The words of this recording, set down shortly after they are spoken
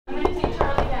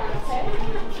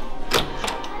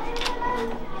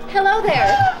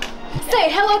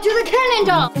hello to the cannon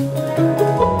doll!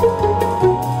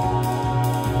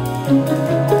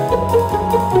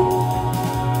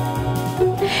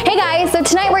 Hey guys, so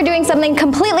tonight we're doing something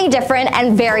completely different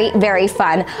and very, very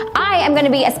fun. I am going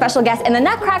to be a special guest in the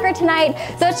Nutcracker tonight,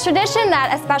 so it's tradition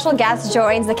that a special guest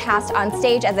joins the cast on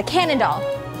stage as a cannon doll.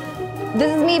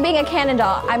 This is me being a cannon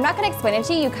doll. I'm not going to explain it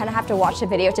to you, you kind of have to watch the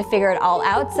video to figure it all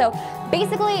out. So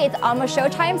basically it's almost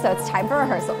showtime, so it's time for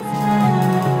rehearsals.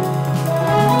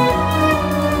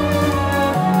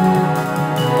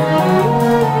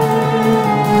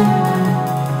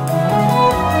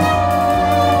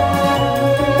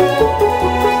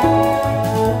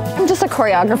 I'm just a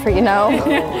choreographer, you know.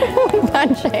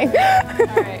 Punching.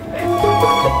 All right.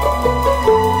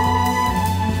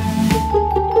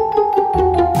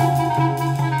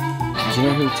 Do you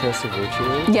know who Tessa Virtue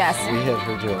is? Yes. We had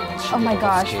her do it once. Oh my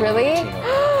gosh, really?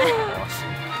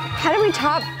 How do we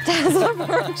top Tessa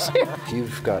Virtue? If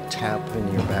you've got tap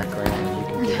in your background, you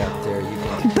can get up there. You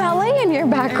can ballet in your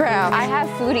background. I have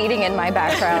food eating in my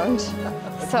background.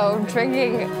 So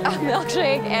drinking a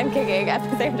milkshake and kicking at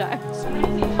the same time.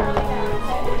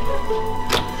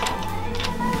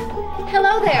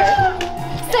 Hello there.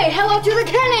 Say hello to the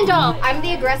cannon doll. I'm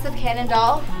the aggressive cannon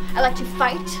doll. I like to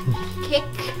fight, kick,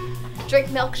 drink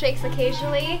milkshakes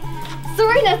occasionally.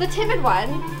 Serena's the timid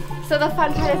one. So the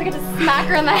fun part is I get to smack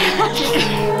her in the head.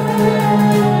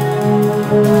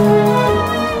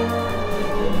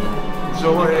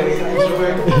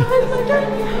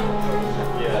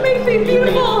 Makes me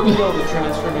beautiful. You know the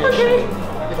transformation.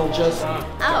 Okay. It'll just.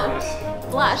 Ouch.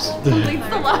 Blush completes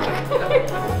the look.